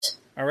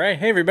All right.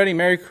 Hey, everybody.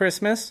 Merry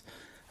Christmas.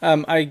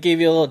 I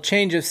gave you a little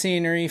change of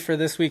scenery for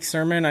this week's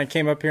sermon. I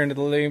came up here into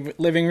the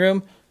living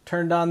room,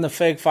 turned on the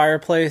fake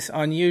fireplace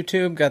on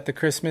YouTube, got the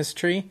Christmas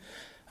tree,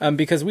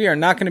 because we are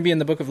not going to be in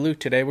the book of Luke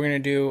today. We're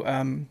going to do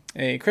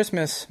a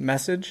Christmas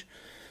message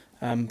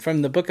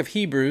from the book of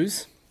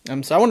Hebrews.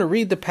 So I want to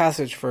read the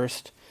passage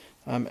first,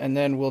 and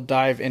then we'll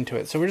dive into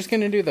it. So we're just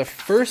going to do the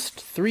first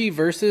 3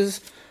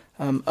 verses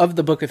of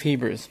the book of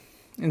Hebrews.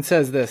 It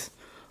says this: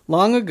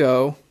 Long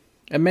ago,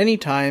 and many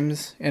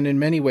times and in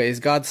many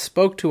ways, God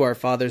spoke to our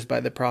fathers by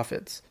the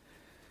prophets.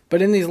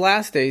 But in these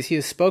last days he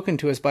has spoken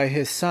to us by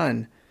his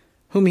Son,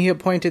 whom he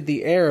appointed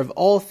the heir of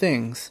all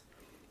things,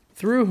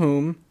 through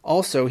whom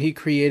also he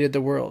created the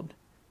world.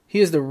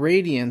 He is the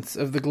radiance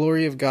of the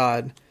glory of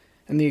God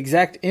and the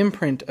exact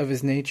imprint of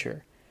his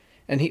nature,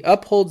 and he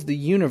upholds the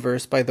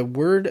universe by the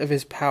word of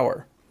his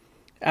power.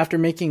 After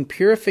making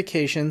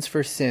purifications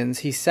for sins,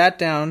 he sat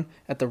down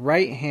at the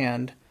right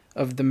hand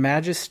of the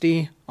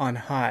Majesty on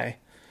high.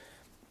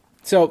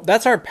 So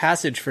that's our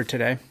passage for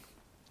today.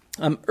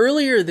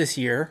 Earlier this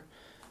year,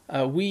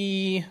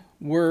 we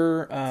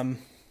began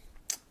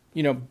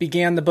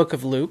the book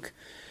of Luke,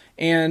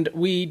 and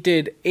we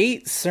did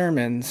 8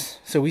 sermons.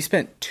 So we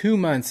spent 2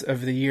 months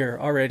of the year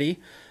already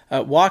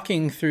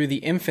walking through the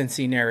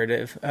infancy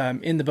narrative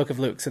in the book of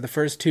Luke. So the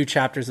first 2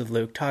 chapters of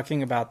Luke,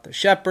 talking about the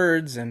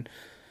shepherds and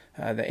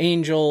the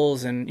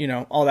angels and,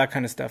 all that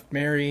kind of stuff.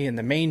 Mary and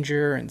the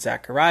manger and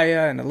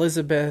Zechariah and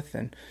Elizabeth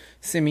and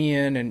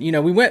Simeon. And,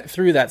 we went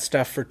through that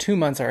stuff for 2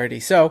 months already.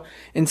 So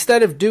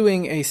instead of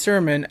doing a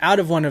sermon out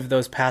of one of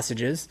those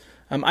passages,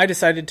 I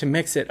decided to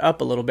mix it up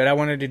a little bit. I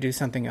wanted to do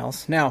something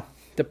else. Now,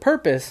 the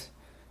purpose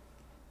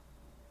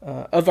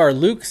of our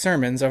Luke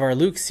sermons, of our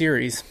Luke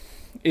series,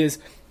 is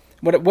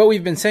what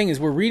we've been saying is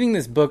we're reading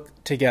this book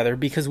together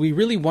because we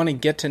really want to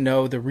get to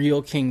know the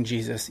real King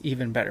Jesus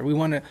even better. We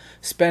want to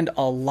spend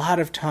a lot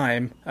of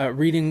time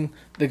reading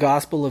the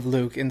Gospel of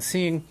Luke and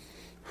seeing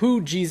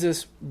who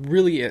Jesus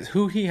really is,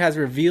 who he has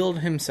revealed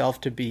himself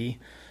to be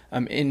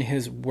in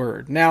his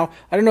word. Now,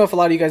 I don't know if a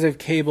lot of you guys have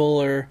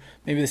cable or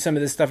maybe some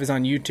of this stuff is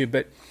on YouTube,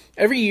 but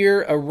every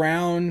year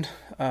around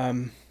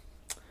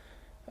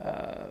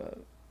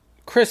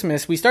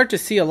Christmas, we start to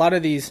see a lot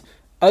of these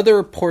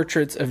other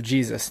portraits of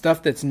Jesus,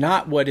 stuff that's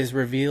not what is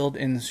revealed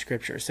in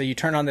Scripture. So you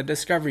turn on the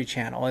Discovery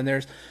Channel, and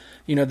there's,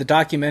 the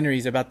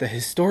documentaries about the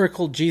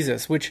historical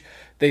Jesus, which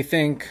they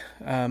think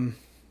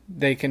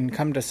they can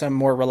come to some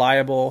more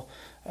reliable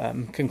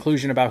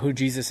conclusion about who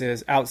Jesus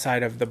is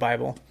outside of the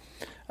Bible.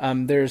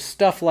 There's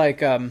stuff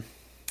like, a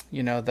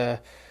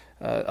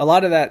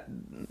lot of that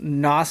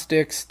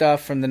Gnostic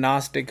stuff from the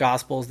Gnostic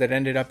Gospels that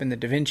ended up in the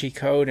Da Vinci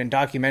Code and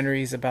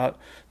documentaries about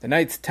the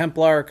Knights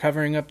Templar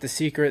covering up the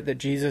secret that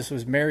Jesus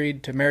was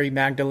married to Mary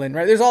Magdalene,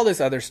 right? There's all this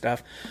other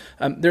stuff.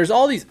 There's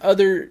all these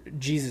other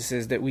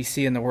Jesuses that we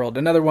see in the world.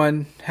 Another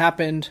one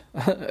happened.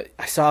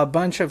 I saw a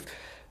bunch of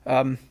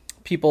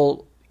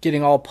people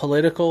getting all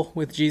political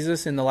with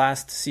Jesus in the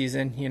last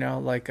season,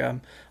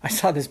 I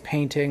saw this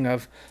painting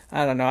of,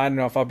 I don't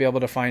know if I'll be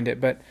able to find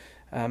it, but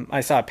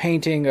I saw a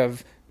painting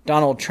of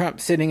Donald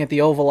Trump sitting at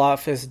the Oval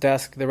Office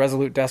desk, the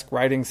Resolute desk,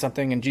 writing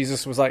something, and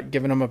Jesus was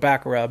giving him a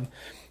back rub.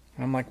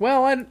 And I'm like,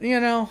 well, I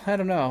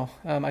don't know.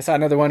 I saw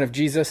another one of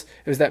Jesus.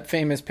 It was that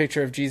famous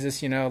picture of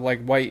Jesus,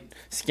 white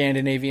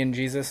Scandinavian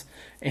Jesus,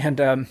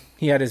 and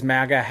he had his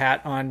MAGA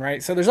hat on,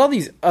 right? So there's all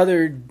these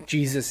other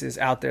Jesuses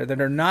out there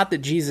that are not the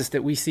Jesus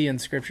that we see in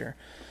Scripture.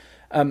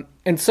 And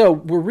so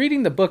we're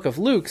reading the book of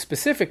Luke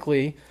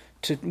specifically.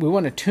 We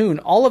want to tune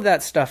all of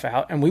that stuff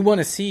out, and we want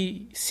to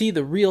see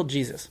the real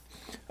Jesus.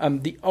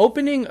 The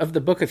opening of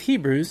the book of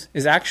Hebrews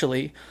is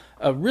actually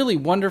a really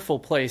wonderful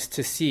place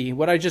to see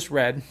what I just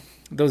read,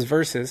 those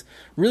verses.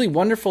 Really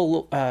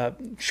wonderful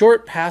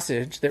short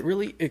passage that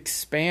really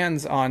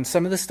expands on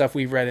some of the stuff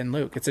we've read in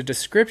Luke. It's a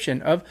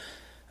description of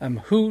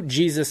who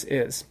Jesus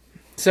is.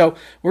 So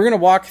we're going to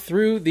walk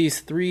through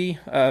these 3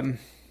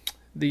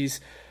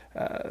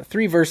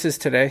 verses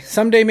today.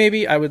 Someday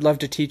maybe I would love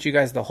to teach you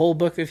guys the whole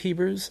book of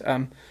Hebrews.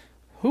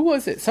 Who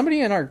was it?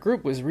 Somebody in our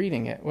group was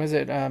reading it. Was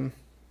it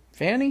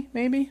Fanny,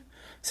 maybe?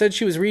 Said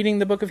she was reading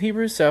the book of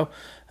Hebrews. So,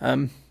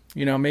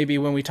 maybe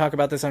when we talk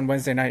about this on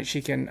Wednesday night,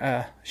 she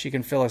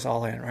can fill us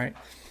all in, right?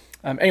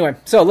 Anyway,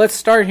 so let's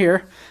start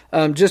here.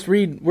 We're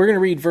going to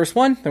read verse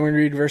 1, then we're going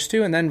to read verse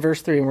 2, and then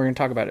verse 3, and we're going to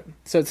talk about it.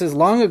 So it says,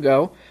 Long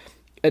ago,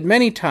 at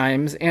many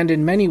times and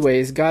in many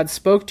ways, God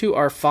spoke to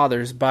our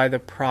fathers by the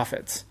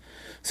prophets.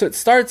 So it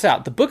starts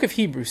out, the book of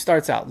Hebrews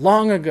starts out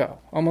long ago,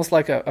 almost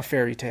like a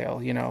fairy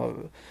tale,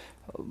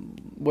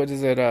 what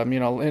is it,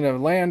 in a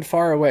land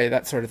far away,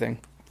 that sort of thing.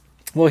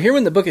 Well, here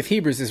when the book of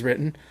Hebrews is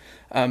written,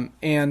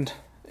 and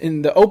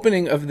in the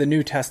opening of the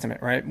New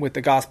Testament, right, with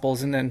the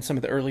Gospels and then some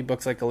of the early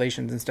books like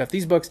Galatians and stuff,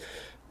 these books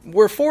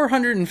were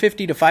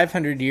 450 to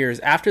 500 years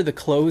after the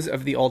close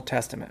of the Old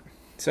Testament.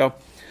 So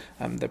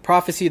the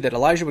prophecy that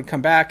Elijah would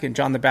come back and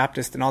John the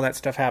Baptist and all that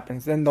stuff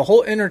happens. Then the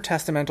whole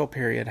intertestamental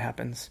period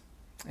happens.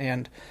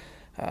 And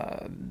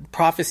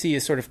prophecy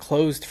is sort of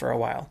closed for a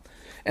while.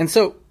 And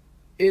so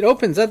it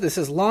opens up, this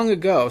is long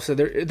ago, so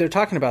they're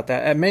talking about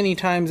that at many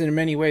times and in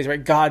many ways,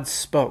 right? God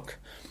spoke.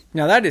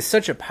 Now that is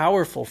such a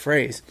powerful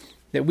phrase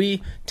that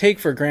we take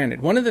for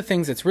granted. One of the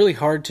things that's really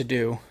hard to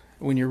do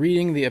when you're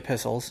reading the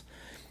epistles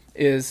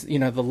is,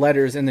 the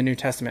letters in the New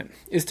Testament,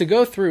 is to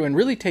go through and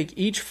really take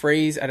each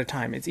phrase at a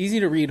time. It's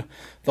easy to read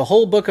the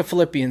whole book of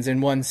Philippians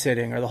in one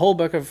sitting or the whole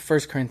book of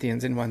 1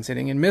 Corinthians in one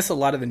sitting and miss a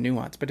lot of the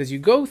nuance. But as you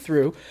go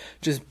through,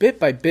 just bit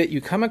by bit,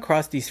 you come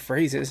across these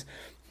phrases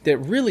that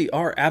really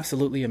are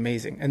absolutely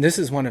amazing. And this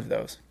is one of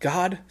those.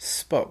 God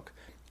spoke.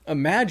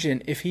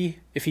 Imagine if he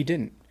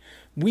didn't.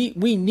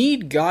 We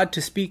need God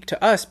to speak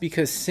to us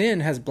because sin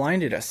has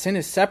blinded us. Sin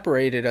has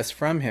separated us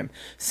from him.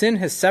 Sin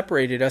has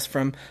separated us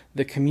from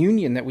the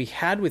communion that we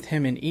had with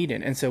him in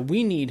Eden. And so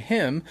we need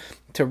him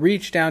to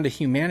reach down to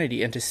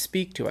humanity and to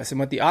speak to us. And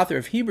what the author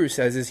of Hebrews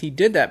says is he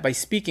did that by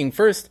speaking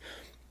first,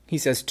 he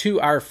says, to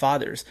our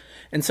fathers.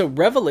 And so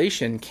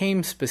revelation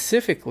came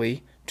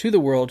specifically to the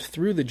world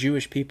through the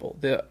Jewish people.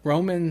 The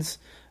Romans,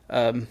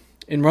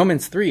 in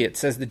Romans 3, it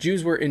says the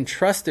Jews were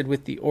entrusted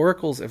with the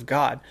oracles of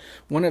God.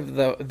 One of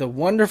the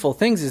wonderful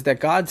things is that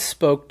God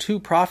spoke to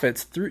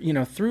prophets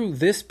through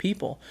this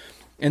people.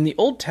 And the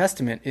Old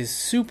Testament is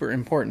super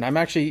important. I'm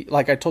actually,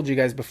 like I told you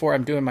guys before,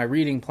 I'm doing my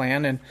reading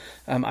plan, and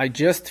I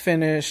just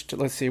finished,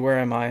 let's see, where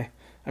am I?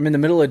 I'm in the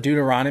middle of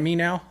Deuteronomy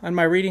now on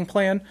my reading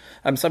plan.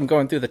 So I'm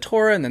going through the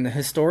Torah and then the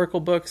historical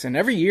books. And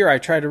every year I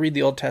try to read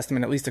the Old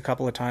Testament at least a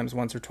couple of times,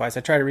 once or twice.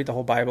 I try to read the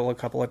whole Bible a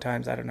couple of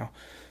times. I don't know.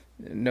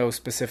 No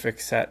specific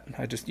set.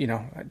 I just,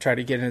 I try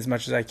to get in as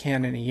much as I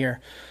can in a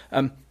year.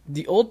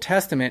 The Old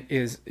Testament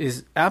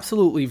is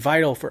absolutely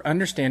vital for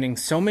understanding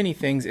so many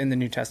things in the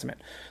New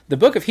Testament. The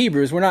book of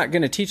Hebrews, we're not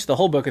going to teach the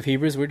whole book of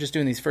Hebrews. We're just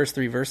doing these first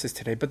 3 verses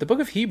today. But the book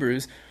of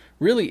Hebrews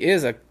really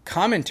is a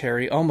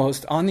commentary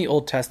almost on the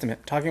Old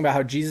Testament, talking about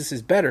how Jesus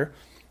is better,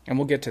 and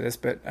we'll get to this,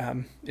 but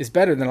is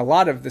better than a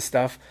lot of the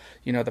stuff,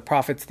 the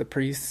prophets, the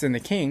priests, and the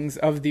kings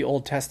of the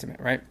Old Testament,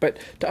 right? But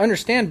to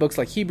understand books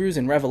like Hebrews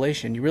and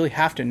Revelation, you really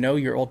have to know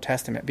your Old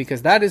Testament,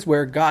 because that is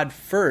where God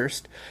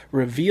first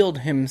revealed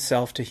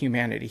himself to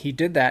humanity. He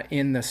did that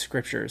in the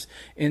Scriptures.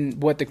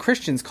 In what the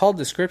Christians called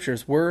the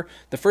Scriptures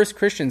the first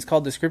Christians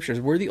called the Scriptures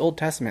were the Old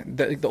Testament.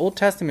 The Old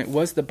Testament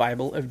was the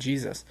Bible of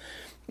Jesus.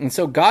 And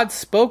so God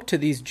spoke to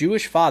these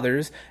Jewish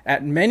fathers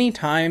at many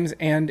times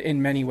and in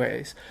many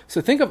ways.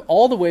 So think of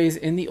all the ways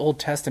in the Old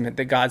Testament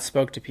that God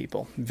spoke to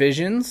people.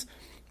 Visions,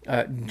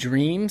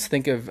 dreams.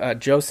 Think of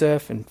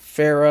Joseph and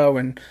Pharaoh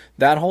and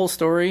that whole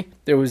story.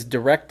 There was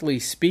directly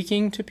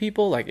speaking to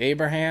people like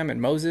Abraham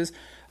and Moses.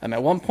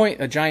 At one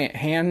point, a giant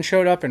hand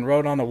showed up and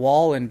wrote on a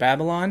wall in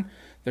Babylon.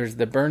 There's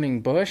the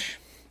burning bush.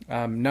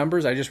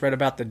 Numbers, I just read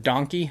about the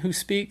donkey who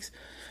speaks.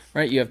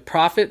 Right? You have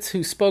prophets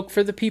who spoke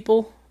for the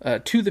people.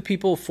 To the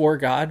people for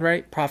God,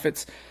 right?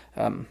 Prophets,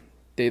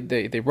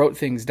 they wrote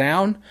things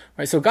down,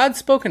 right? So God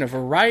spoke in a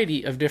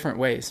variety of different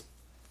ways.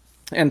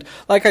 And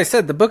like I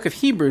said, the book of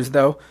Hebrews,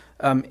 though,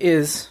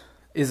 is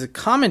a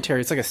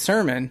commentary. It's like a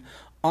sermon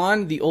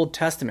on the Old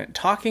Testament,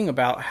 talking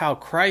about how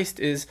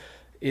Christ is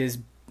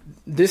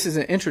this is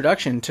an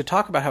introduction to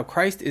talk about how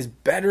Christ is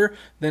better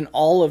than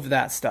all of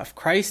that stuff.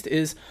 Christ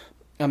is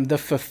the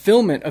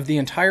fulfillment of the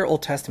entire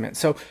Old Testament.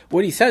 So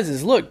what he says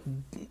is, look,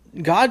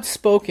 God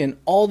spoke in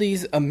all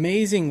these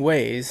amazing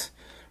ways,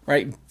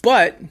 right?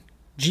 But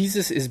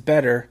Jesus is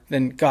better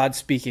than God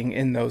speaking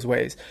in those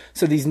ways.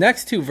 So these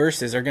next 2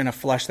 verses are going to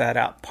flesh that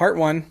out. Part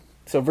 1,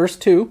 so verse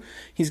 2,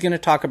 he's going to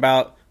talk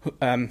about,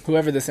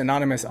 whoever this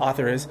anonymous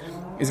author is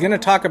going to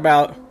talk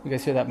about, you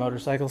guys hear that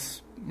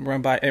motorcycles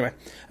run by? Anyway,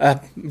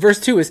 verse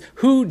 2 is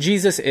who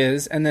Jesus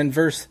is, and then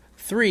verse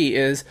 3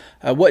 is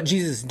what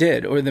Jesus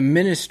did, or the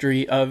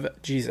ministry of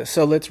Jesus.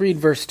 So let's read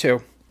verse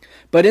 2.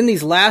 But in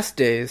these last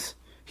days,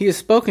 he has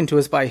spoken to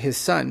us by his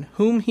Son,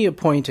 whom he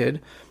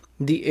appointed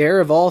the heir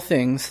of all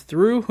things,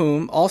 through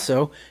whom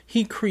also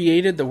he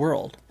created the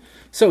world.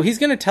 So he's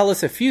going to tell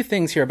us a few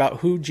things here about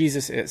who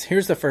Jesus is.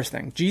 Here's the first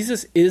thing.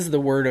 Jesus is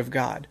the Word of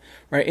God,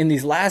 right? In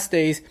these last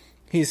days,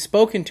 he's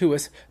spoken to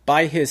us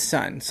by his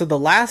Son. So the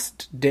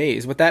last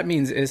days, what that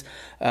means is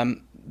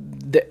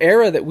the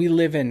era that we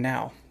live in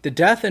now. The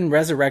death and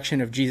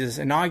resurrection of Jesus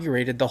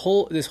inaugurated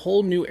this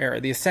whole new era.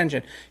 The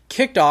ascension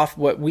kicked off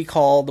what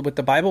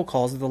the Bible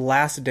calls the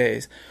last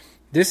days.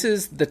 This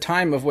is the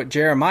time of what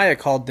Jeremiah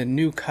called the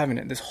new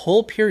covenant. This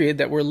whole period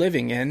that we're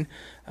living in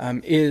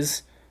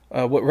is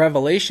what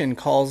Revelation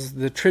calls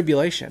the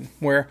tribulation,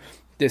 where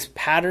this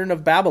pattern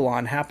of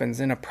Babylon happens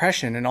and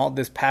oppression and all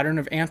this pattern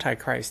of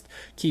Antichrist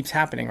keeps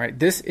happening, right?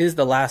 This is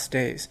the last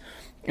days.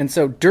 And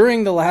so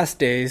during the last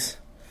days,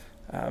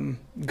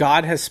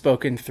 God has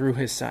spoken through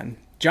his Son.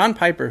 John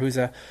Piper,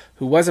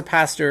 who was a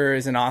pastor,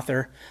 is an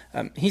author,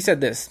 he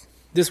said this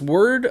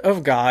word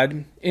of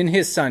God in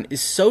his Son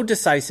is so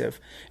decisive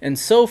and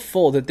so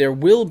full that there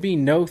will be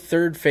no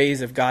third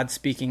phase of God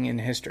speaking in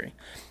history.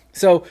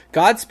 So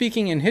God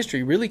speaking in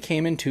history really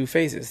came in 2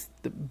 phases,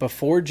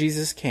 before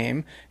Jesus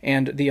came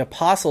and the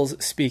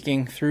apostles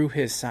speaking through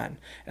his Son.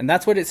 And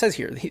that's what it says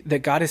here,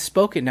 that God has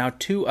spoken now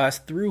to us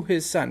through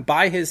his Son,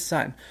 by his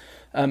Son.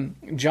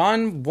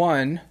 John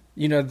 1,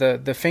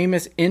 The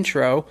famous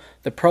intro,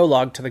 the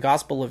prologue to the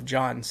Gospel of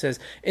John says,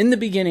 "In the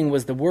beginning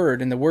was the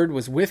Word, and the Word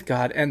was with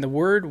God, and the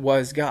Word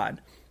was God."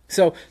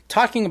 So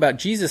talking about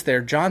Jesus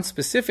there, John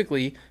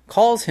specifically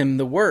calls him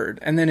the Word.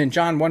 And then in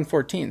John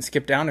 1:14,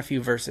 skip down a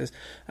few verses,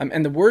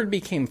 "And the Word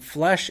became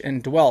flesh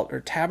and dwelt,"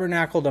 or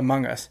tabernacled,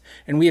 "among us.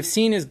 And we have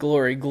seen his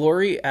glory,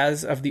 glory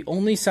as of the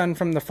only Son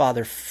from the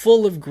Father,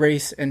 full of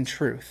grace and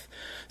truth."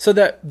 So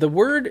that the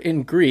word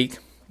in Greek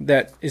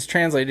that is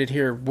translated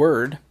here,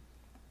 word,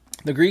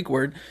 the Greek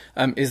word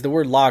is the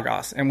word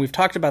logos, and we've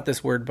talked about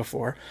this word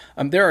before.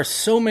 There are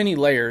so many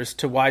layers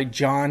to why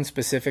John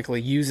specifically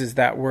uses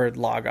that word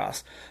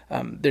logos.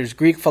 There's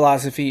Greek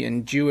philosophy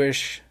and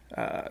Jewish,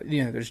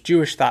 there's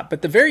Jewish thought,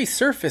 but the very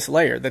surface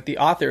layer that the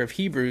author of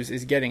Hebrews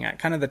is getting at,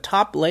 kind of the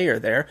top layer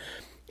there,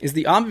 is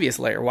the obvious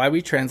layer, why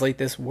we translate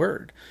this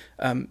word.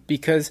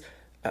 Because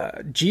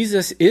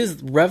Jesus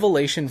is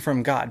revelation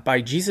from God. By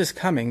Jesus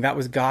coming, that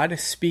was God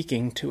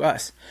speaking to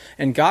us.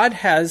 And God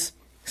has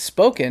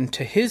spoken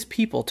to his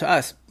people, to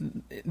us.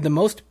 The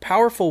most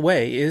powerful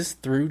way is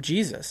through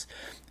Jesus.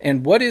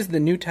 And what is the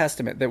New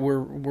Testament that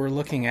we're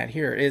looking at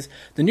here? Is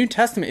the New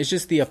Testament is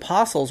just the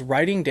apostles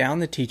writing down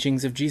the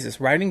teachings of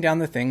Jesus, writing down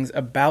the things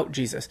about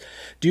Jesus.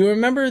 Do you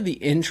remember the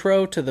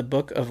intro to the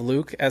book of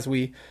Luke? As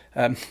we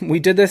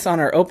did this on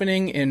our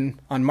opening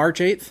on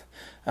March 8th.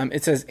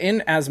 It says,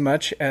 "In as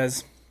much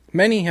as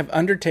many have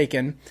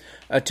undertaken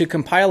to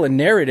compile a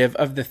narrative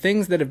of the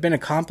things that have been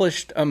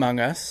accomplished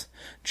among us,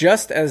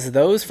 just as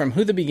those from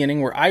whom the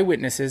beginning were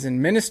eyewitnesses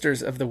and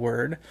ministers of the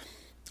word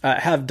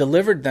have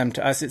delivered them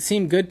to us, it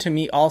seemed good to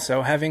me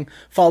also, having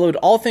followed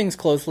all things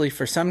closely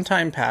for some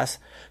time past,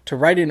 to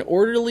write an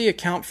orderly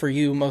account for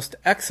you, most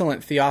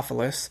excellent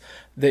Theophilus,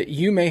 that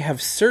you may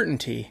have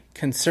certainty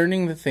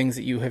concerning the things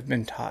that you have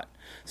been taught."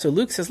 So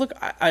Luke says, look,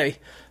 I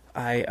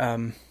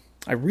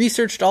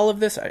researched all of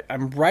this.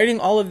 I'm writing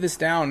all of this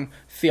down,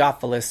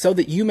 Theophilus, so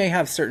that you may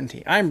have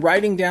certainty. I'm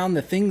writing down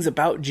the things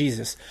about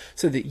Jesus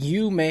so that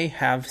you may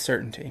have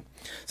certainty.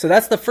 So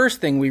that's the first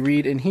thing we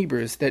read in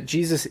Hebrews, that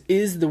Jesus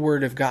is the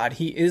Word of God.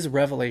 He is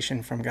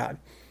revelation from God.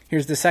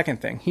 Here's the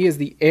second thing. He is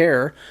the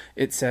heir,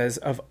 it says,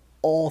 of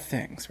all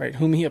things, right?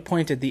 Whom he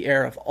appointed the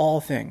heir of all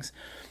things.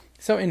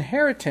 So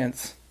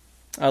inheritance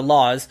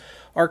laws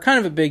are kind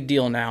of a big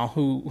deal now,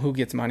 who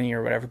gets money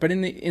or whatever. But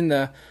in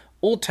the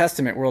Old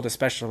Testament world,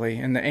 especially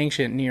in the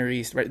ancient Near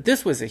East, right?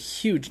 This was a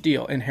huge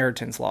deal,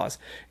 inheritance laws,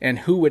 and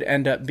who would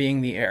end up being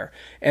the heir.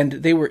 And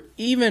they were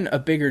even a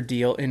bigger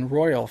deal in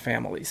royal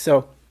families.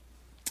 So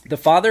the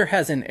father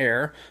has an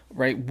heir,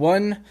 right?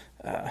 One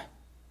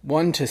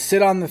to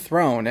sit on the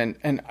throne,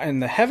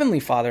 and the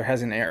heavenly Father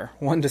has an heir,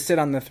 one to sit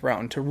on the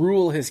throne, to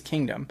rule his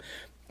kingdom.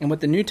 And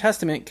what the New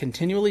Testament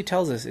continually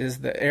tells us is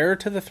the heir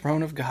to the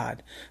throne of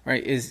God,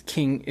 right, is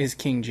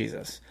King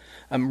Jesus.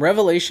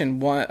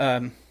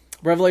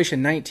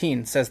 Revelation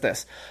 19 says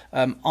this,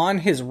 "On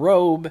his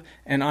robe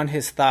and on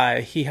his thigh,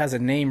 he has a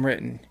name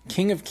written,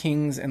 King of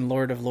Kings and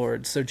Lord of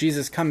Lords." So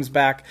Jesus comes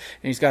back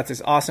and he's got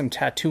this awesome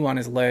tattoo on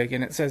his leg,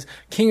 and it says,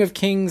 King of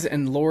Kings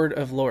and Lord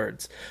of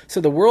Lords.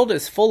 So the world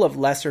is full of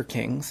lesser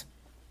kings.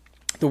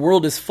 The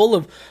world is full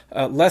of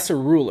lesser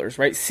rulers,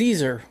 right?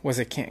 Caesar was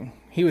a king.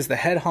 He was the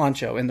head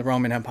honcho in the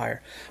Roman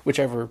Empire,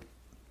 whichever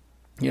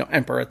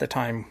emperor at the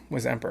time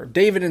was emperor.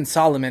 David and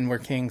Solomon were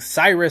kings.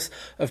 Cyrus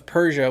of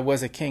Persia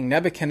was a king.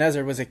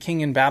 Nebuchadnezzar was a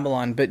king in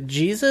Babylon. But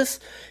Jesus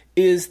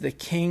is the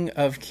King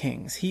of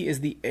Kings. He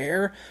is the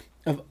heir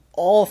of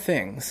all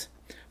things.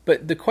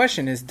 But the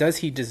question is, does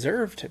he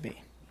deserve to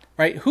be?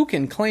 Right? Who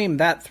can claim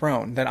that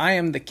throne, that I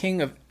am the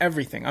king of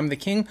everything? I'm the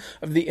king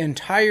of the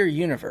entire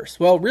universe.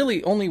 Well,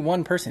 really, only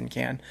one person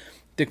can.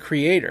 The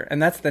Creator.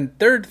 And that's the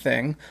third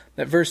thing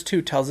that verse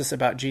 2 tells us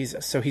about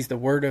Jesus. So he's the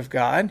Word of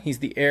God, he's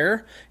the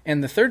heir,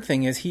 and the third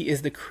thing is he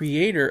is the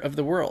creator of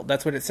the world.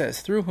 That's what it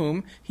says, through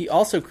whom he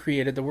also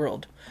created the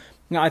world.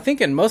 Now, I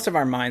think in most of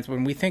our minds,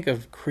 when we think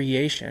of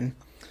creation,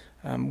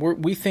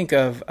 we think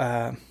of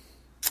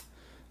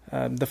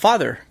the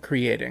Father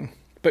creating.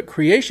 But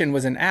creation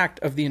was an act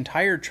of the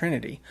entire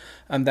Trinity.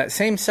 That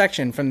same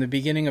section from the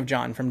beginning of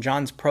John, from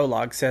John's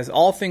prologue, says,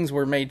 all things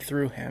were made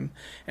through him,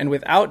 and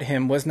without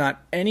him was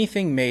not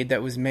anything made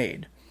that was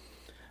made.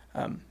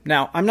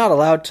 Now, I'm not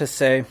allowed to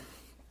say,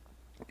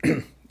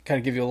 kind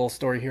of give you a little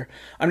story here.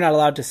 I'm not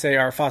allowed to say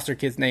our foster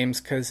kids'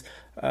 names because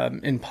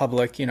in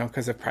public,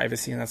 because of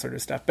privacy and that sort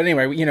of stuff. But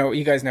anyway,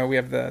 you guys know we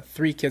have the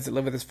 3 kids that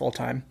live with us full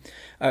time.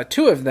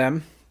 2 of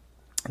them,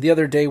 the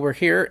other day, were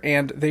here,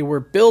 and they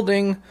were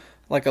building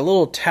like a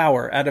little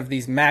tower out of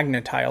these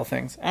magnetile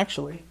things.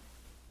 Actually,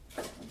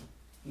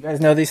 you guys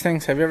know these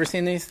things? Have you ever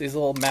seen these? These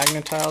little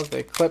magnetiles,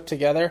 they clip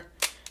together.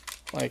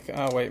 Like,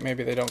 oh wait,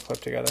 maybe they don't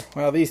clip together.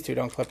 Well, these 2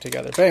 don't clip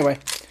together. But anyway,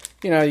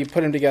 you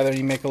put them together,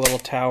 you make a little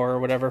tower or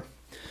whatever.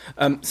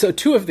 So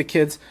 2 of the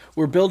kids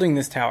were building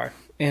this tower.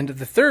 And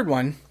the third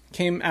one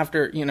came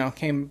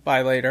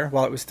by later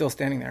while it was still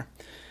standing there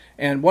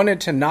and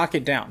wanted to knock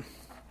it down.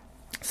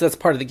 So that's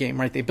part of the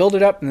game, right? They build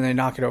it up and then they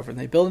knock it over. And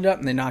they build it up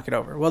and they knock it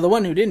over. Well, the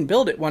one who didn't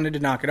build it wanted to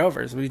knock it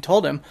over. So we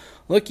told him,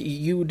 look,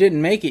 you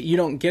didn't make it. You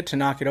don't get to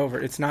knock it over.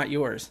 It's not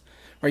yours,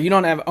 or you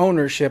don't have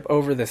ownership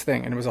over this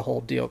thing. And it was a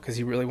whole deal because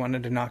he really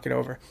wanted to knock it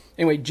over.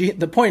 Anyway,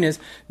 the point is,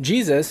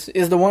 Jesus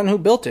is the one who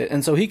built it,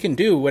 and so he can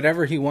do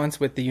whatever he wants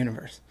with the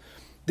universe.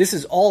 This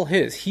is all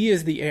his. He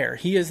is the heir.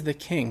 He is the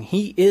king.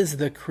 He is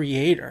the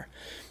creator.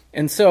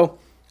 And so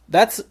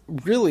that's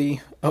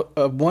really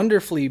a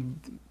wonderfully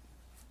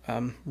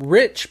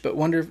rich, but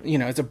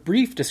it's a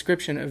brief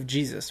description of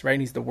Jesus, right?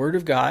 He's the Word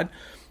of God.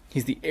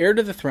 He's the heir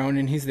to the throne,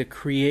 and he's the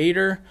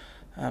creator.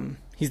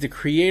 He's the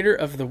creator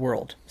of the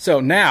world. So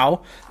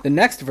now, the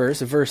next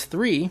verse, verse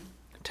 3,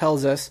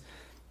 tells us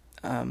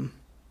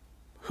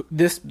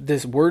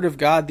this Word of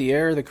God, the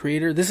heir, the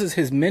creator, this is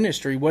his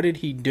ministry. What did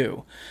he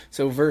do?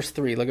 So verse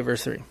 3, look at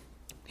verse 3.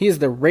 He is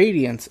the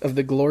radiance of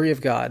the glory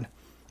of God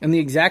and the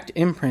exact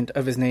imprint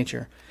of his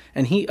nature,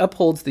 and he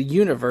upholds the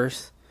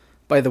universe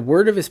by the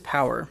word of his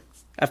power.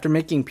 After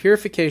making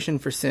purification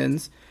for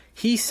sins,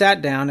 he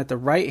sat down at the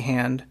right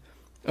hand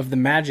of the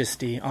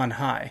majesty on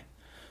high.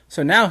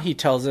 So now he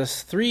tells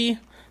us three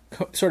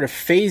sort of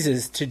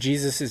phases to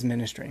Jesus'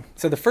 ministry.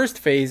 So the first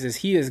phase is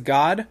he is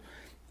God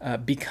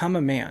become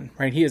a man,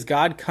 right? He is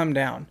God come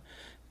down,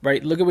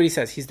 right? Look at what he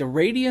says. He's the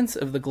radiance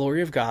of the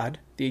glory of God,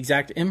 the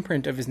exact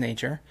imprint of his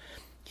nature.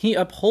 He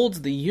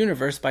upholds the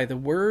universe by the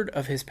word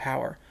of his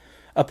power.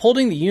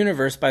 Upholding the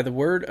universe by the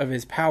word of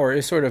his power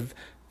is sort of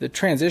the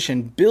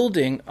transition,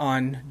 building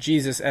on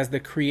Jesus as the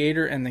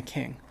creator and the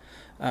king.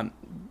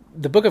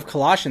 The book of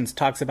Colossians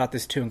talks about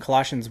this too in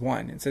Colossians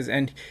 1. It says,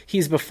 and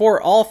he's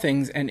before all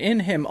things, and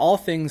in him all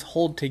things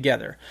hold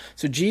together.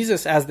 So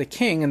Jesus as the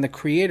king and the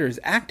creator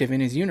is active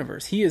in his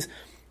universe. He's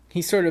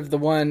sort of the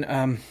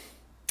one,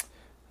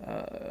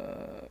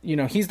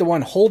 he's the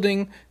one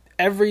holding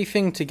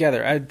everything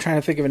together. I'm trying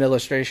to think of an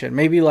illustration.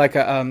 Maybe like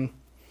like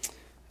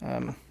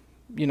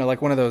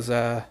one of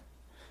those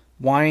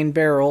wine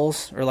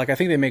barrels, or like I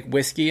think they make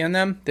whiskey in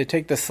them. They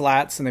take the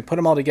slats and they put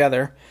them all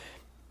together,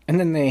 and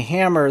then they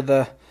hammer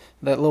that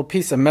little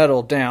piece of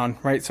metal down,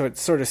 right? So it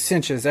sort of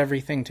cinches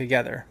everything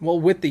together. Well,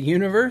 with the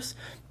universe,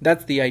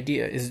 that's the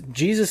idea, is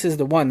Jesus is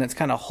the one that's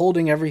kind of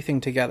holding everything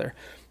together.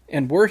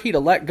 And were he to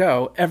let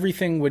go,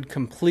 everything would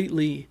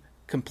completely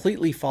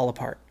fall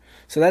apart.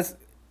 So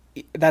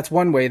that's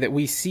one way that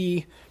we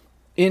see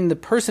in the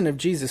person of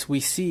Jesus, we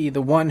see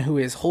the one who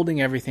is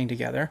holding everything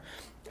together.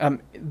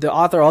 The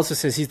author also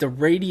says he's the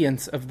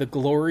radiance of the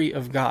glory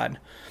of God.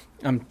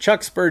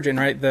 Chuck Spurgeon,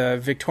 right, the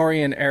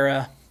Victorian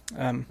era,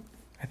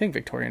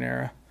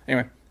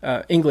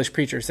 English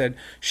preacher said,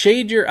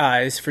 "Shade your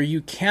eyes, for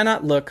you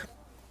cannot look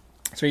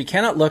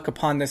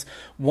upon this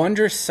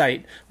wondrous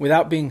sight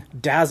without being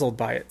dazzled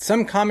by it."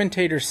 Some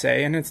commentators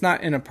say, and it's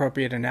not an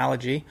appropriate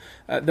analogy,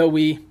 though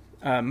we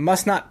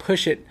must not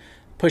push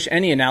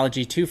any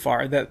analogy too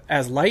far, that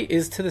as light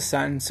is to the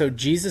sun, so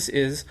Jesus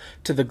is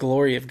to the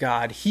glory of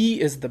God. He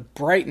is the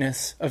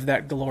brightness of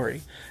that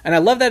glory. And I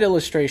love that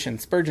illustration.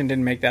 Spurgeon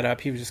didn't make that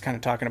up. He was just kind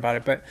of talking about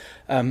it. But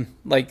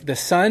like the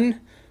sun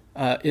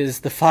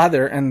is the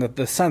Father, and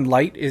the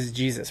sunlight is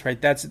Jesus,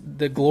 right? That's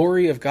the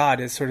glory of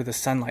God is sort of the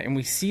sunlight. And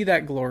we see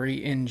that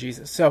glory in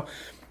Jesus. So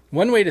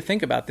one way to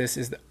think about this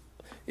is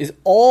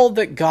all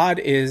that God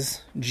is,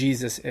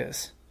 Jesus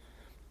is.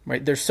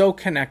 Right, they're so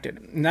connected,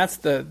 and that's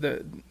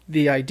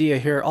the idea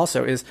here.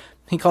 Also, is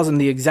he calls him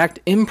the exact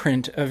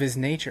imprint of his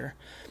nature.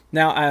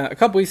 Now, a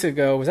couple weeks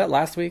ago, was that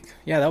last week?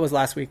 Yeah, that was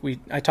last week.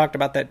 I talked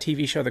about that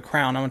TV show, The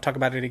Crown. I want to talk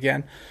about it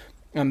again.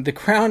 The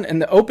Crown, and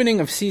the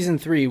opening of season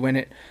 3,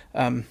 when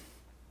the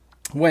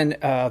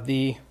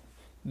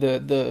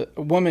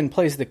woman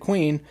plays the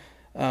queen,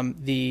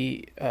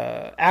 the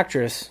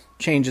actress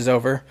changes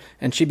over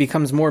and she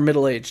becomes more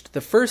middle-aged.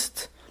 The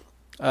first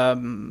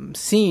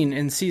scene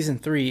in season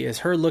 3 is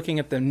her looking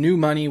at the new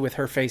money with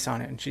her face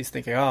on it, and she's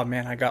thinking, "Oh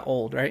man, I got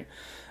old," right?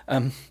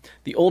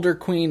 The older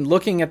queen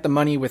looking at the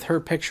money with her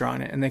picture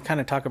on it, and they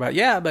kind of talk about,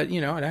 yeah, but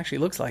it actually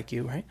looks like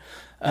you, right?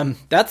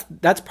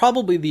 That's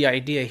probably the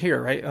idea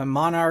here, right? A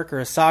monarch or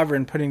a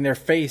sovereign putting their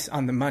face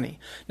on the money.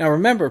 Now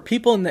remember,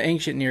 people in the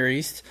ancient Near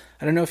East,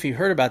 I don't know if you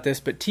heard about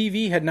this, but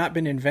TV had not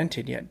been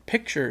invented yet.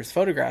 Pictures,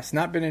 photographs,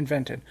 not been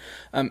invented.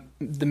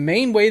 The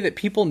main way that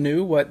people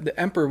knew what the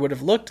emperor would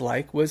have looked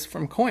like was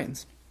from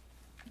coins.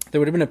 There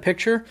would have been a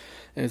picture.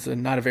 It's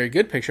not a very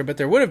good picture, but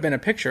there would have been a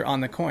picture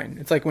on the coin.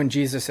 It's like when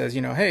Jesus says,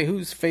 hey,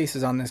 whose face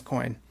is on this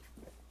coin?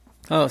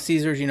 Oh,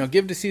 Caesar's,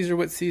 give to Caesar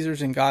what's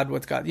Caesar's and God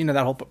what's God.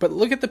 That whole, but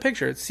look at the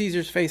picture. It's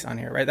Caesar's face on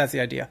here, right? That's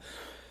the idea.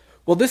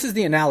 Well, this is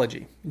the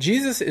analogy.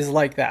 Jesus is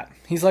like that.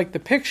 He's like the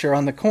picture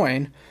on the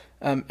coin.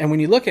 And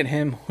when you look at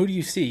him, who do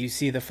you see? You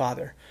see the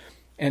Father.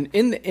 And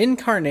in the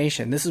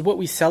incarnation, this is what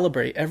we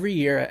celebrate every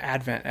year at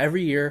Advent,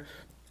 every year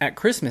at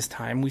Christmas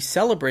time. We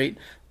celebrate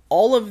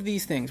all of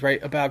these things,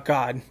 right, about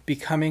God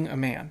becoming a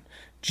man.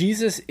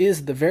 Jesus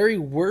is the very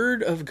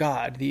Word of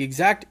God, the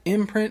exact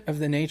imprint of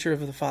the nature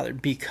of the Father,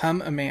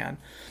 become a man.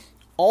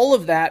 All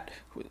of that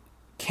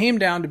came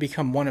down to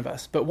become one of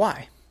us. But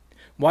why?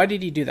 Why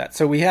did he do that?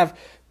 So we have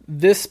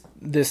this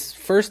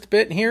first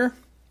bit here,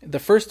 The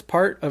first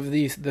part of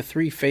the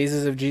three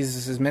phases of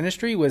Jesus'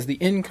 ministry was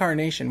the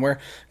incarnation, where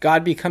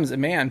God becomes a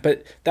man,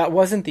 but that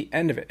wasn't the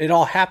end of it. It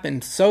all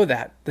happened so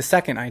that, the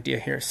second idea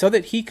here, so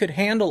that he could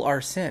handle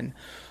our sin.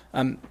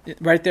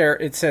 Right there,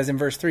 it says in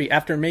verse 3,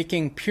 after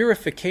making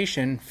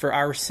purification for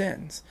our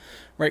sins.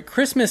 Right?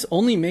 Christmas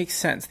only makes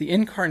sense. The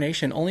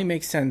incarnation only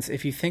makes sense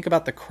if you think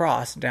about the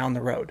cross down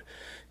the road.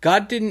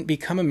 God didn't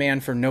become a man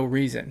for no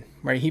reason.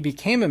 Right? He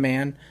became a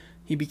man.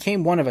 He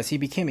became one of us. He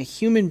became a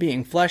human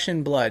being, flesh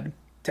and blood,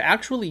 to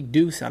actually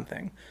do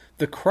something.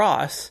 The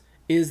cross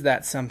is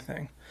that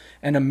something.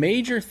 And a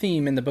major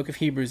theme in the book of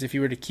Hebrews, if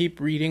you were to keep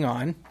reading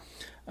on,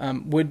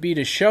 would be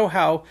to show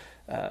how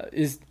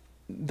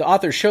the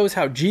author shows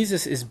how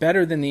Jesus is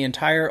better than the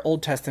entire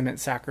Old Testament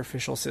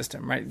sacrificial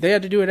system, right? They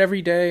had to do it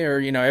every day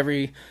or,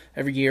 every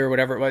year or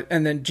whatever it was.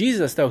 And then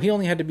Jesus, though, he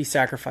only had to be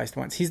sacrificed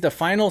once. He's the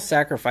final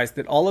sacrifice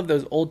that all of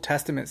those Old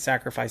Testament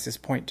sacrifices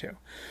point to.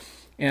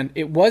 And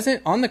it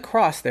wasn't on the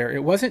cross there.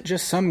 It wasn't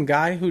just some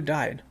guy who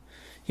died.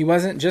 He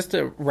wasn't just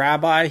a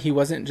rabbi. He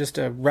wasn't just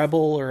a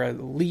rebel or a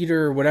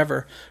leader or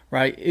whatever,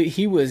 right?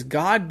 He was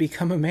God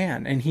become a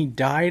man, and he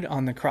died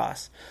on the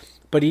cross.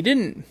 But he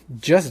didn't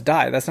just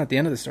die. That's not the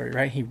end of the story,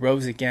 right? He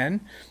rose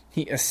again.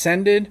 He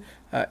ascended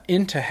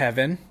into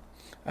heaven.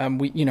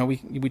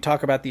 We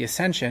talk about the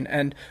ascension,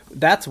 and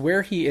that's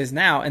where he is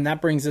now. And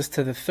that brings us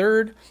to the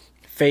third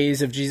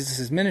phase of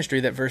Jesus'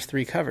 ministry that verse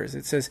 3 covers.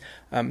 It says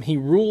he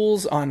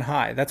rules on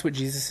high. That's what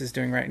Jesus is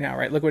doing right now,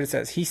 right? Look what it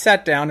says. He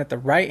sat down at the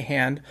right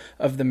hand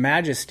of the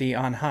majesty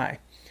on high.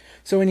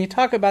 So when you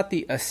talk about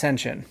the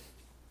ascension,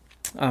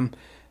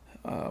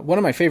 one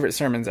of my favorite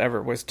sermons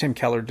ever was Tim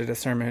Keller did a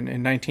sermon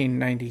in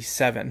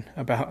 1997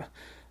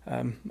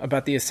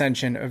 about the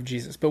ascension of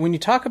Jesus. But when you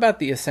talk about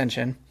the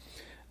ascension,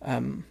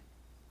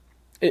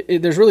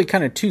 there's really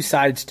kind of two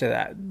sides to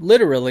that.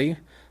 Literally,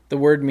 the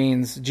word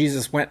means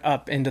Jesus went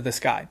up into the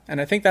sky. And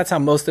I think that's how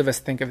most of us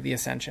think of the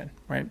ascension,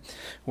 right?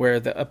 Where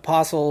the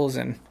apostles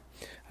and,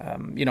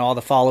 all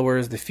the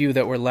followers, the few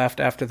that were left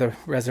after the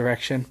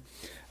resurrection,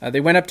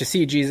 they went up to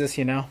see Jesus,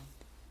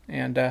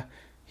 and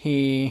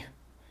he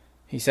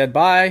said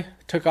bye,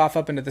 took off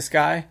up into the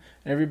sky,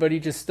 and everybody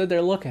just stood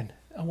there looking.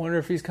 I wonder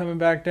if he's coming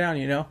back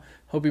down,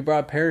 Hope he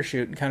brought a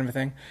parachute kind of a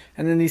thing.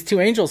 And then these two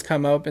angels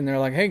come up, and they're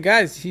like, hey,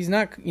 guys, he's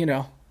not,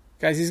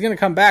 guys, he's going to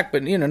come back,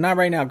 but, not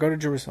right now. Go to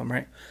Jerusalem,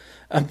 right?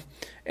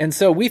 And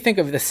so we think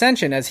of the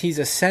ascension as he's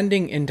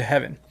ascending into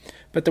heaven.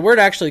 But the word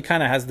actually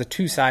kind of has the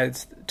two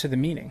sides to the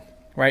meaning,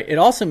 right? It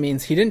also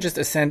means he didn't just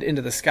ascend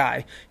into the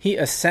sky. He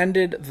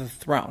ascended the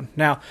throne.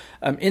 Now,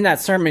 in that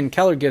sermon,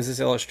 Keller gives this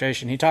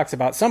illustration. He talks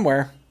about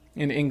somewhere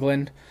in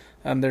England,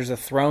 there's a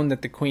throne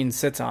that the queen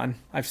sits on.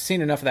 I've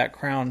seen enough of that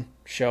Crown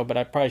show, but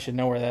I probably should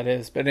know where that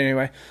is. But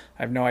anyway,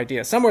 I have no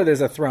idea. Somewhere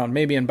there's a throne,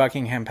 maybe in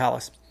Buckingham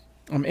Palace.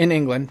 In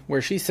England,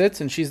 where she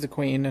sits and she's the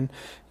queen, and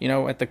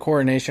at the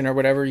coronation or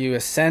whatever, you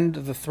ascend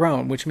the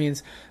throne, which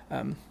means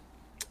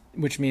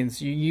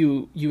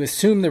you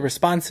assume the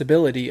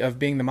responsibility of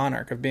being the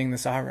monarch, of being the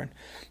sovereign.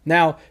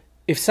 Now,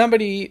 if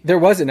there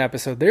was an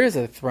episode, there is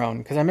a throne,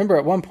 because I remember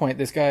at one point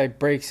this guy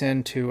breaks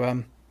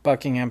into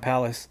Buckingham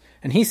Palace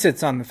and he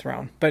sits on the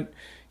throne, but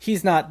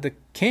he's not the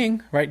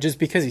king, right? Just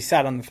because he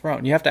sat on the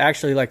throne, you have to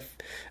actually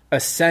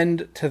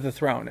ascend to the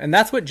throne, and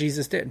that's what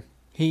Jesus did.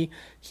 He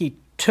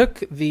took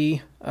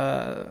he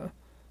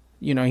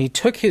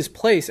took his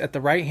place at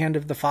the right hand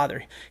of the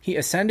Father. He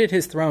ascended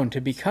his throne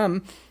to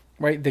become,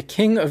 right, the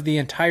king of the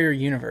entire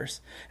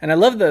universe. And I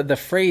love the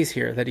phrase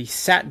here that he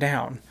sat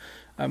down.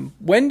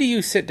 When do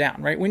you sit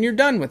down, right? When you're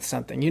done with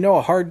something.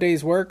 A hard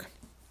day's work.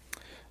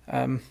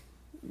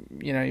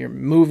 You're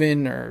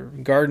moving or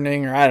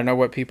gardening, or I don't know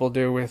what people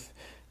do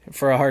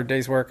for a hard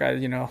day's work.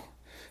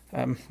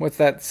 What's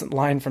that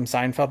line from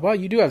Seinfeld? Well,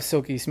 you do have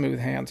silky smooth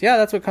hands. Yeah,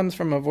 that's what comes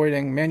from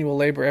avoiding manual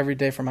labor every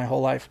day for my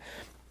whole life.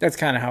 That's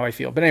kind of how I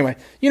feel. But anyway,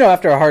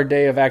 after a hard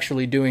day of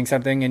actually doing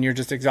something and you're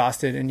just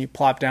exhausted and you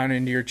plop down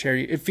into your chair,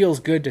 it feels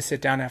good to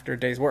sit down after a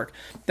day's work.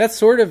 That's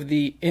sort of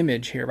the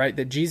image here, right?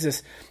 That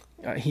Jesus,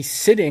 he's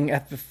sitting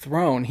at the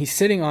throne. He's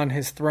sitting on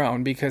his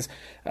throne because,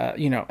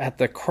 at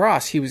the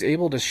cross, he was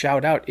able to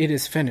shout out, it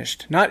is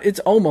finished. Not it's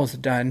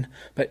almost done,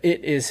 but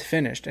it is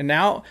finished. And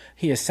now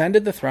he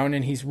ascended the throne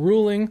and he's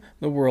ruling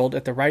the world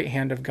at the right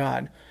hand of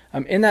God.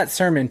 In that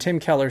sermon, Tim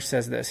Keller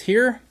says this.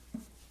 Here,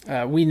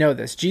 we know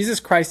this. Jesus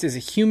Christ is a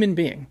human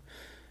being.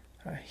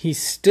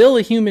 He's still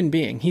a human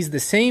being. He's the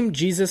same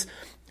Jesus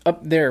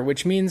up there,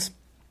 which means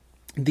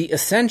the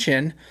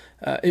ascension,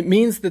 it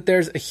means that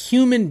there's a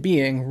human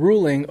being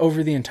ruling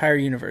over the entire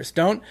universe.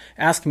 Don't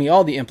ask me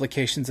all the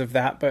implications of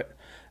that, but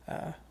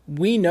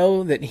we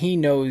know that he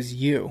knows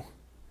you.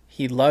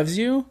 He loves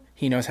you.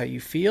 He knows how you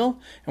feel.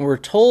 And we're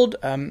told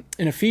in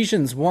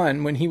Ephesians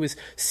 1, when he was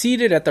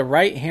seated at the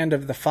right hand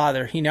of the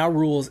Father, he now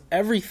rules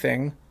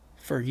everything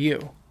for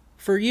you.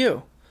 For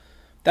you.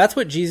 That's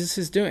what Jesus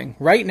is doing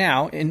right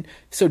now. And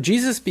so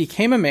Jesus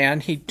became a man.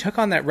 He took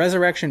on that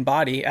resurrection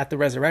body at the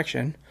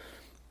resurrection,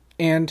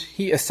 and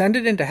he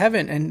ascended into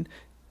heaven, and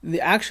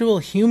the actual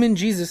human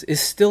Jesus is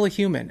still a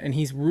human, and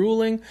he's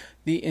ruling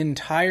the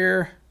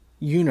entire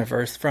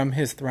universe from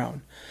his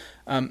throne.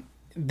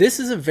 This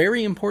is a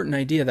very important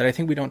idea that I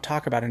think we don't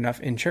talk about enough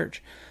in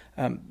church.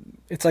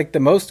 It's like the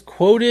most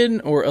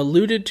quoted or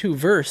alluded to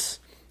verse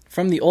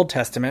from the Old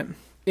Testament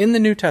in the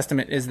New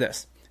Testament is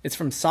this. It's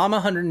from Psalm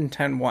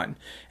 110:1.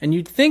 And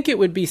you'd think it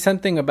would be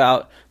something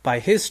about, by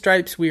his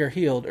stripes we are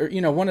healed, or,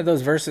 one of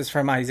those verses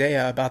from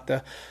Isaiah about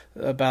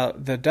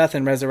the death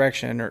and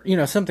resurrection,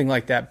 or, something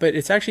like that. But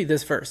it's actually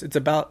this verse. It's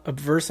about a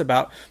verse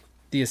about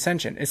the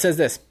ascension. It says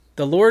this,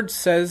 "The Lord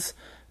says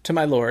to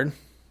my Lord,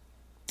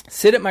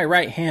 sit at my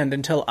right hand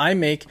until I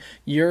make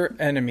your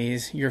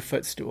enemies your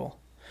footstool."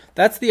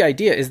 That's the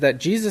idea, is that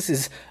Jesus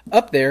is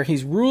up there.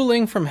 He's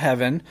ruling from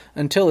heaven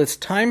until it's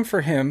time for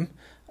him.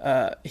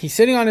 He's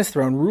sitting on his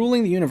throne,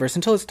 ruling the universe,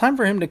 until it's time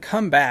for him to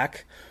come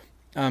back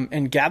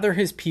and gather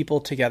his people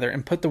together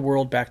and put the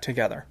world back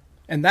together.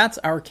 And that's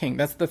our king.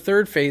 That's the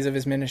third phase of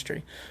his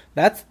ministry.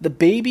 That's the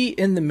baby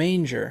in the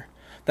manger.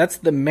 That's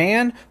the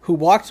man who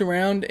walked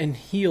around and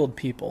healed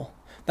people.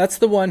 That's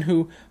the one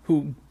who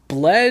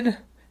bled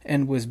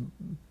and was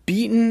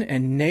beaten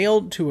and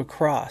nailed to a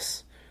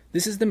cross.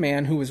 This is the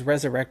man who was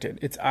resurrected.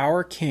 It's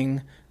our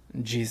King,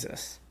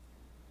 Jesus.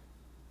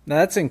 Now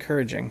that's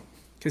encouraging,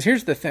 because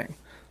here's the thing.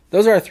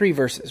 Those are our three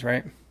verses,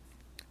 right?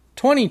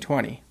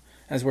 2020,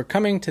 as we're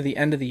coming to the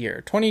end of the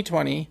year,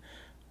 2020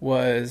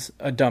 was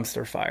a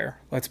dumpster fire,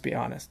 let's be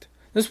honest.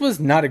 This was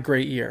not a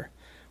great year.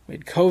 We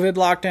had COVID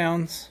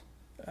lockdowns,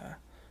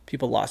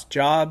 people lost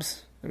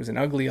jobs, there was an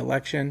ugly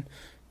election,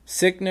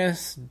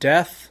 sickness,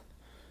 death,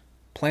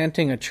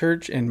 planting a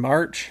church in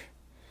March.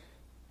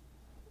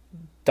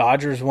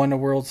 Dodgers won the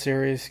World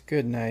Series.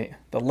 Good night.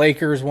 The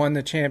Lakers won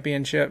the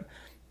championship.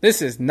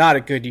 This is not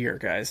a good year,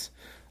 guys.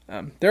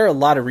 There are a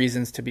lot of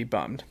reasons to be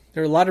bummed.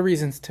 There are a lot of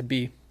reasons to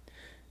be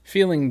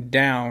feeling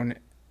down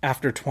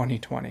after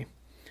 2020.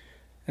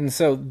 And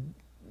so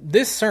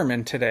this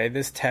sermon today,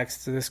 this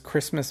text, this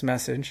Christmas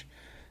message,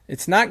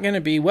 it's not going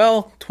to be,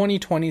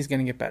 2020 is going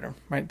to get better,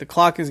 right? The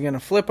clock is going to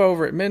flip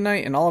over at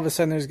midnight, and all of a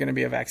sudden there's going to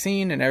be a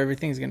vaccine, and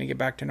everything's going to get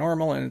back to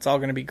normal, and it's all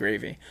going to be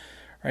gravy,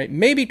 right?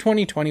 Maybe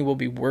 2021 will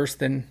be worse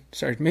than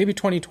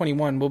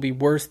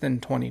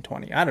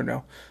 2020. I don't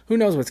know. Who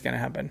knows what's going to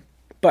happen?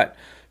 But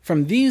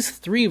from these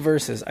three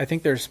verses, I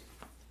think there's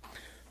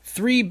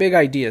three big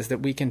ideas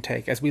that we can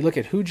take as we look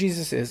at who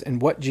Jesus is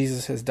and what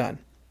Jesus has done.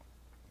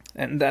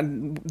 And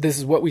then this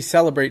is what we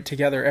celebrate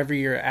together every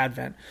year at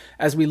Advent.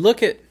 As we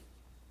look at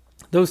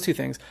those two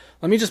things,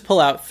 let me just pull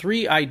out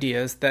three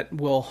ideas that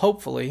will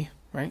hopefully,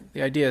 right?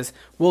 The ideas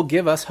will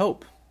give us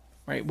hope,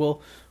 right?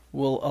 Will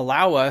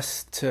allow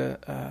us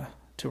to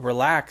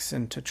relax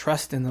and to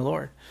trust in the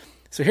Lord.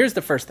 So here's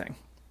the first thing.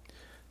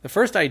 The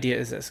first idea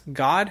is this: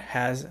 God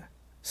has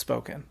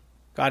spoken.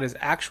 God has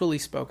actually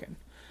spoken.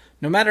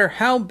 No matter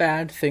how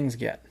bad things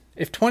get,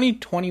 if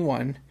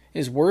 2021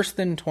 is worse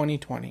than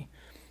 2020,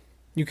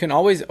 you can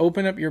always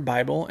open up your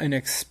Bible and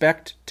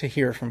expect to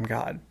hear from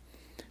God.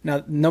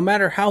 Now, no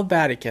matter how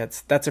bad it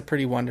gets, that's a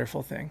pretty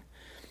wonderful thing.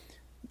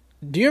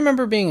 Do you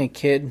remember being a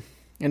kid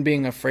and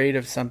being afraid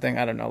of something,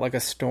 I don't know, like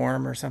a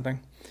storm or something?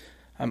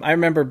 I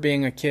remember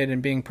being a kid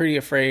and being pretty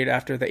afraid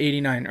after the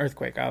 89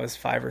 earthquake. I was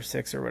 5 or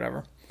 6 or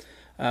whatever.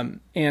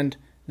 And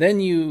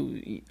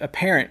then a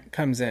parent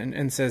comes in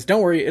and says,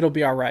 "Don't worry, it'll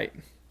be all right."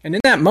 And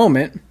in that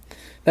moment,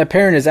 that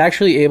parent is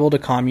actually able to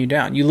calm you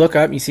down. You look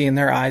up, you see in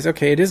their eyes,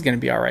 okay, it is going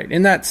to be all right.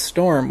 In that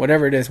storm,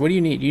 whatever it is, what do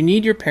you need? You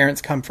need your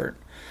parents' comfort.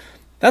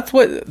 That's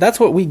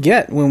what we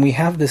get when we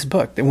have this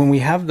book, when we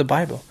have the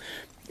Bible.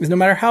 Is no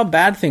matter how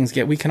bad things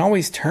get, we can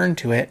always turn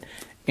to it,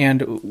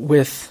 and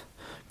with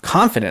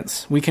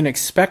confidence, we can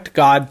expect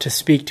God to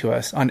speak to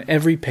us on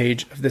every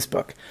page of this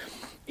book.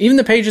 Even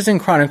the pages in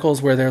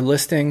Chronicles where they're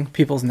listing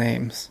people's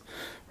names,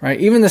 right?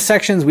 Even the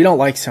sections we don't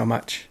like so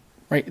much,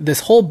 right?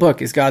 This whole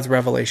book is God's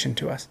revelation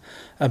to us.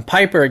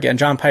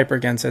 John Piper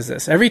again says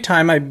this: every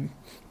time I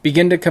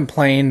begin to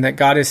complain that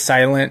God is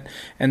silent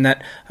and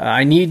that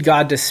I need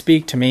God to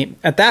speak to me,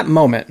 at that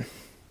moment,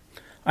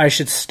 I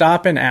should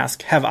stop and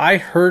ask, have I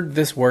heard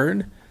this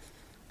word?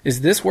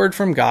 Is this word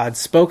from God,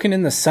 spoken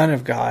in the Son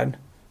of God,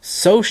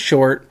 so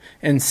short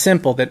and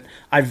simple that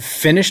I've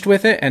finished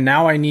with it and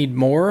now I need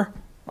more?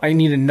 I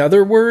need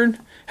another word?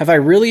 Have I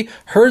really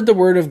heard the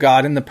word of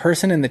God in the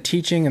person and the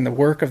teaching and the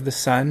work of the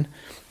Son?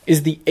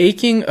 Is the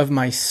aching of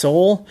my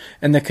soul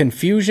and the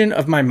confusion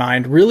of my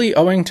mind really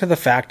owing to the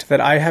fact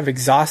that I have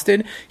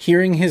exhausted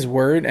hearing his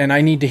word and I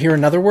need to hear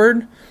another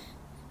word?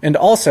 And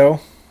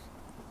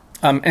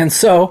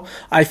so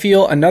I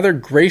feel another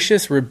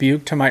gracious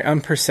rebuke to my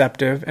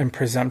unperceptive and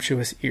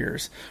presumptuous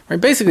ears.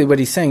 Right? Basically what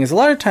he's saying is a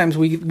lot of times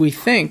we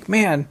think,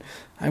 man,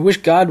 I wish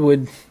God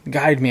would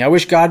guide me. I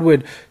wish God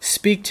would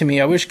speak to me.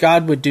 I wish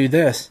God would do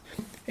this.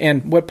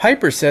 And what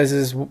Piper says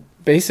is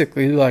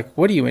basically like,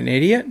 what are you, an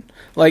idiot?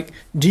 Like,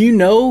 do you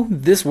know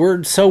this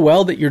word so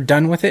well that you're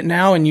done with it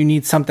now and you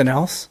need something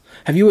else?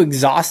 Have you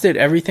exhausted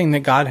everything that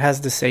God has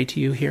to say to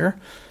you here?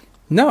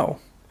 No.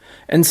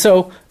 And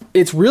so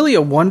it's really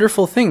a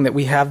wonderful thing that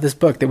we have this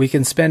book that we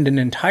can spend an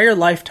entire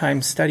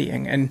lifetime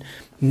studying and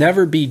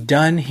never be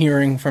done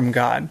hearing from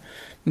God.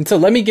 And so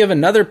let me give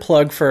another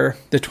plug for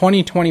the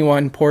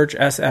 2021 Porch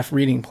SF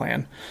reading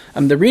plan.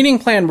 The reading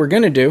plan we're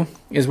going to do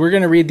is we're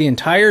going to read the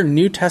entire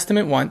New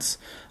Testament once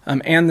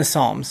and the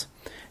Psalms.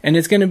 And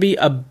it's going to be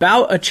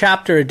about a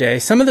chapter a day.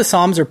 Some of the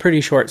Psalms are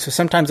pretty short, so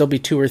sometimes there'll be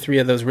 2 or 3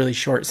 of those really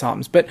short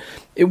Psalms. But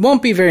it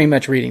won't be very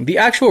much reading. The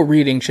actual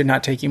reading should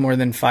not take you more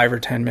than 5 or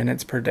 10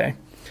 minutes per day.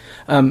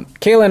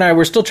 Kayla and I,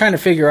 we're still trying to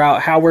figure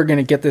out how we're going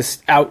to get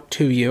this out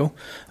to you.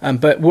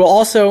 But we'll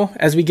also,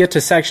 as we get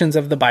to sections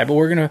of the Bible,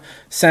 we're going to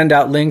send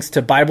out links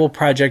to Bible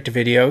Project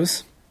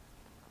videos.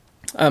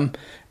 We're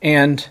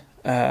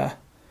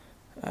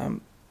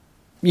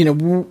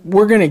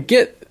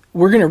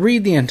going to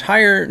read the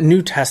entire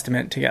New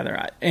Testament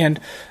together. And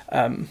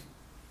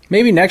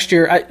maybe next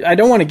year, I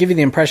don't want to give you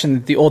the impression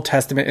that the Old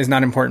Testament is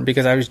not important,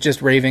 because I was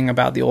just raving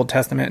about the Old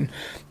Testament.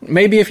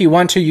 Maybe if you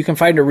want to, you can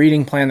find a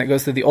reading plan that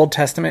goes through the Old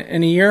Testament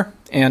in a year,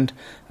 and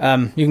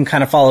you can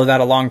kind of follow that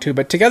along too.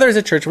 But together as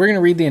a church, we're going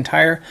to read the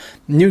entire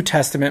New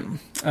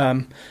Testament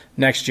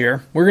next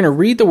year. We're going to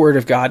read the Word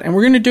of God, and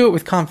we're going to do it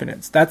with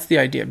confidence. That's the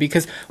idea,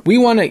 because we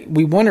want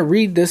to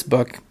read this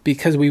book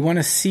because we want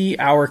to see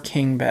our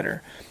King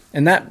better.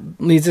 And that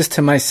leads us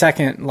to my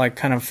second,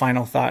 kind of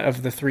final thought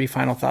of the 3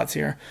 final thoughts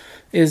here,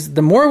 is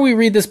the more we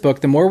read this book,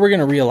 the more we're going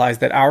to realize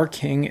that our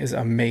King is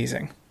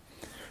amazing.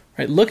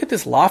 Right? Look at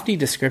this lofty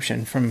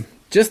description from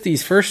just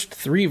these first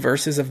 3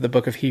 verses of the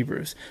book of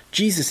Hebrews.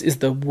 Jesus is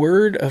the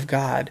Word of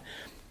God.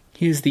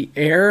 He is the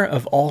heir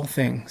of all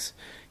things.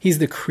 He's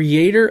the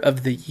creator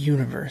of the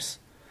universe.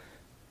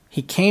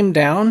 He came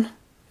down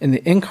in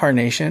the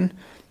incarnation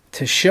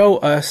to show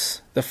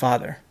us the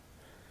Father.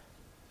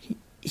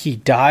 He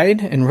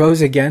died and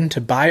rose again to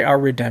buy our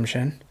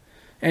redemption,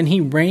 and he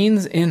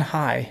reigns in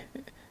high,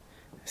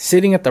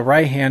 sitting at the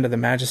right hand of the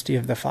majesty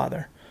of the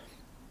Father.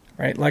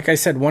 Right? Like I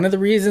said, one of the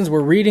reasons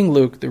we're reading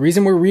Luke, the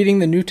reason we're reading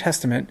the New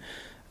Testament,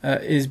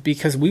 is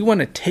because we want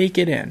to take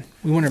it in.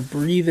 We want to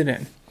breathe it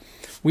in.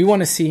 We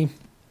want to see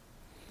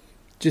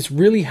just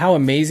really how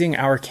amazing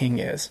our King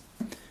is,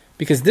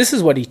 because this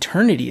is what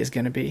eternity is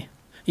going to be.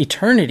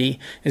 Eternity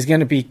is going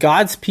to be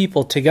God's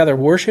people together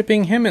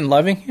worshiping him and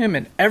loving him,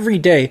 and every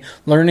day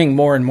learning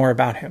more and more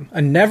about him.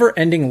 A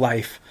never-ending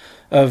life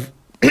of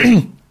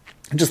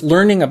just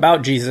learning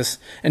about Jesus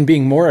and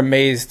being more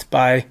amazed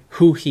by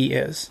who he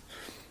is.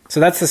 So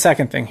that's the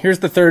second thing. Here's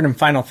the third and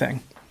final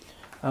thing.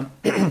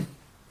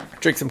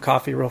 Drink some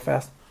coffee real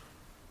fast.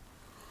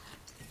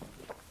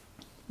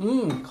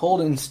 Cold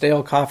and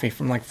stale coffee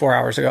from 4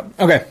 hours ago.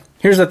 Okay,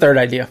 here's the third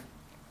idea.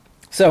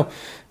 So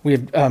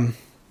we've,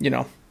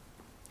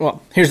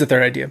 here's the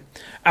third idea.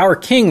 Our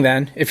King,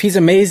 then, if he's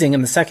amazing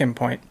in the second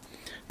point,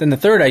 then the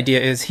third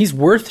idea is he's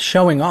worth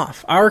showing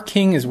off. Our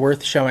King is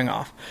worth showing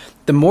off.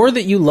 The more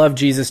that you love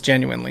Jesus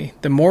genuinely,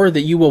 the more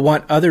that you will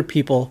want other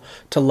people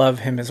to love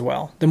him as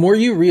well. The more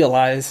you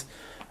realize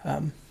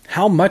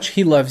how much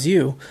he loves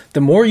you,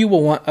 the more you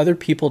will want other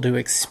people to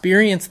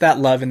experience that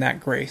love and that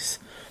grace.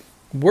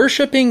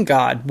 Worshiping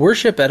God,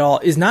 worship at all,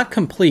 is not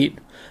complete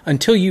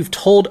until you've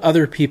told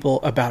other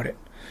people about it.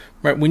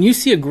 Right? When you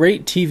see a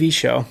great TV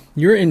show,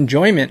 your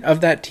enjoyment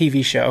of that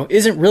TV show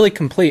isn't really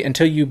complete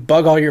until you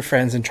bug all your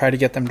friends and try to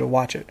get them to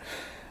watch it.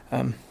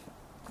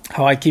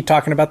 How I keep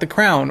talking about The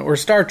Crown or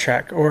Star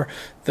Trek or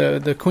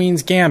the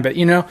Queen's Gambit,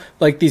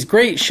 these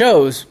great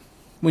shows.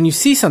 When you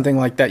see something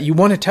like that, you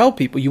want to tell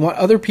people. You want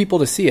other people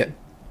to see it.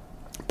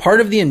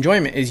 Part of the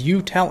enjoyment is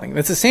you telling.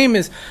 That's the same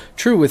is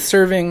true with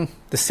serving.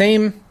 The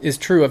same is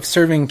true of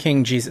serving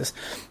King Jesus.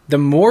 The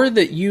more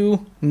that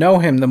you know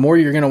him, the more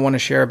you're going to want to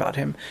share about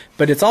him.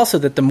 But it's also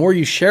that the more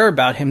you share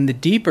about him, the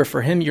deeper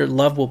for him your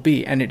love will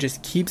be. And it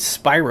just keeps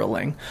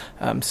spiraling.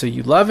 So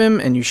you love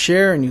him and you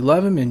share, and you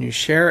love him and you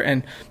share.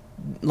 And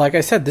like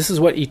I said, this is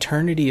what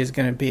eternity is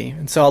going to be.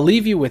 And so I'll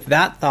leave you with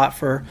that thought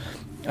for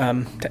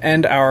to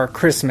end our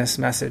Christmas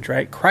message,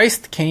 right?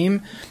 Christ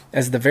came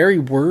as the very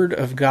Word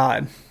of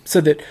God, so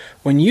that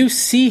when you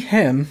see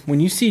him, when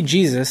you see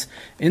Jesus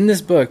in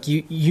this book,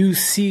 you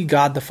see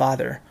God the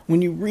Father.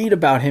 When you read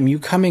about him, you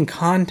come in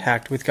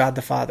contact with God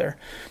the Father.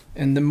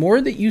 And the more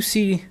that you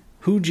see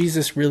who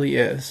Jesus really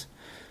is,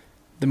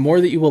 the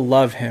more that you will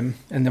love him,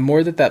 and the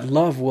more that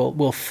love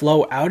will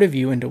flow out of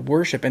you into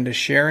worship, into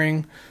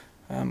sharing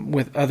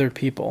with other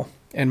people.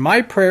 And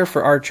my prayer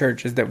for our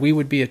church is that we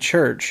would be a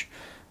church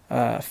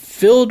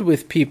filled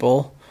with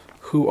people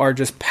who are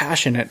just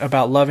passionate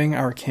about loving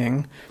our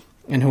King,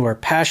 and who are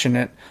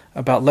passionate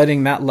about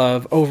letting that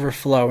love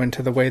overflow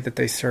into the way that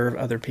they serve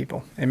other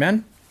people.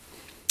 Amen?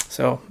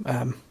 So,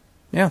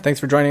 thanks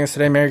for joining us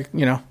today.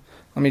 Let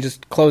me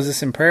just close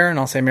this in prayer, and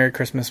I'll say Merry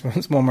Christmas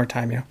one more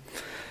time.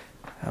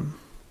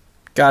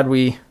 God,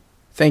 we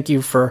thank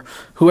you for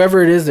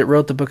whoever it is that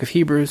wrote the book of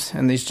Hebrews,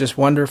 and these just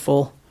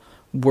wonderful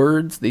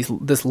words,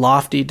 this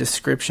lofty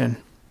description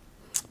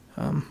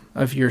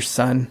of your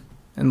Son.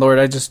 And Lord,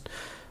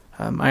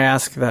 I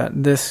ask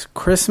that this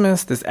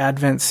Christmas, this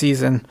Advent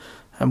season,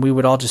 we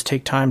would all just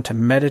take time to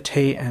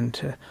meditate and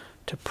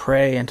to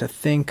pray and to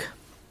think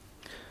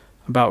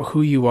about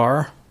who you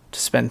are, to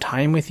spend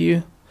time with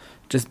you,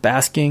 just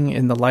basking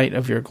in the light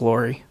of your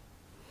glory.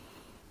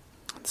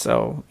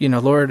 So,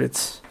 Lord,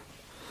 it's,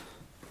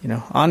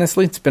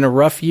 honestly, it's been a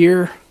rough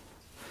year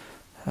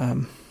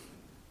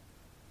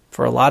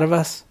for a lot of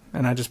us.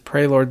 And I just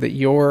pray, Lord, that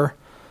your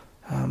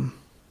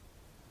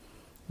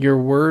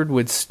word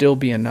would still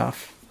be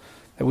enough,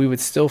 that we would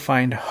still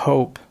find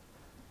hope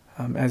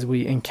as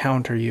we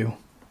encounter you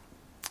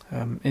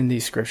in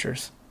these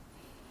scriptures.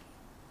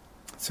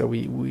 So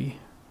we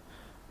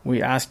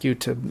ask you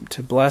to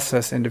bless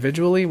us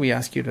individually. We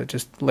ask you to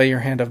just lay your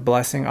hand of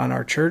blessing on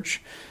our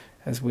church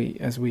as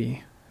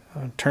we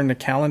turn the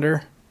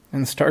calendar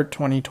and start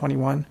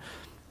 2021.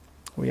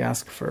 We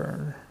ask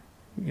for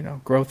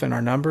growth in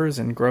our numbers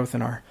and growth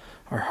in our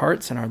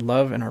hearts and our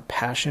love and our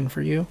passion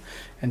for you,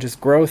 and just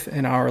growth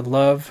in our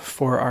love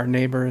for our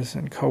neighbors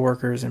and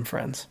coworkers and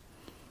friends.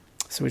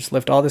 So we just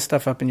lift all this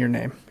stuff up in your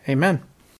name. Amen.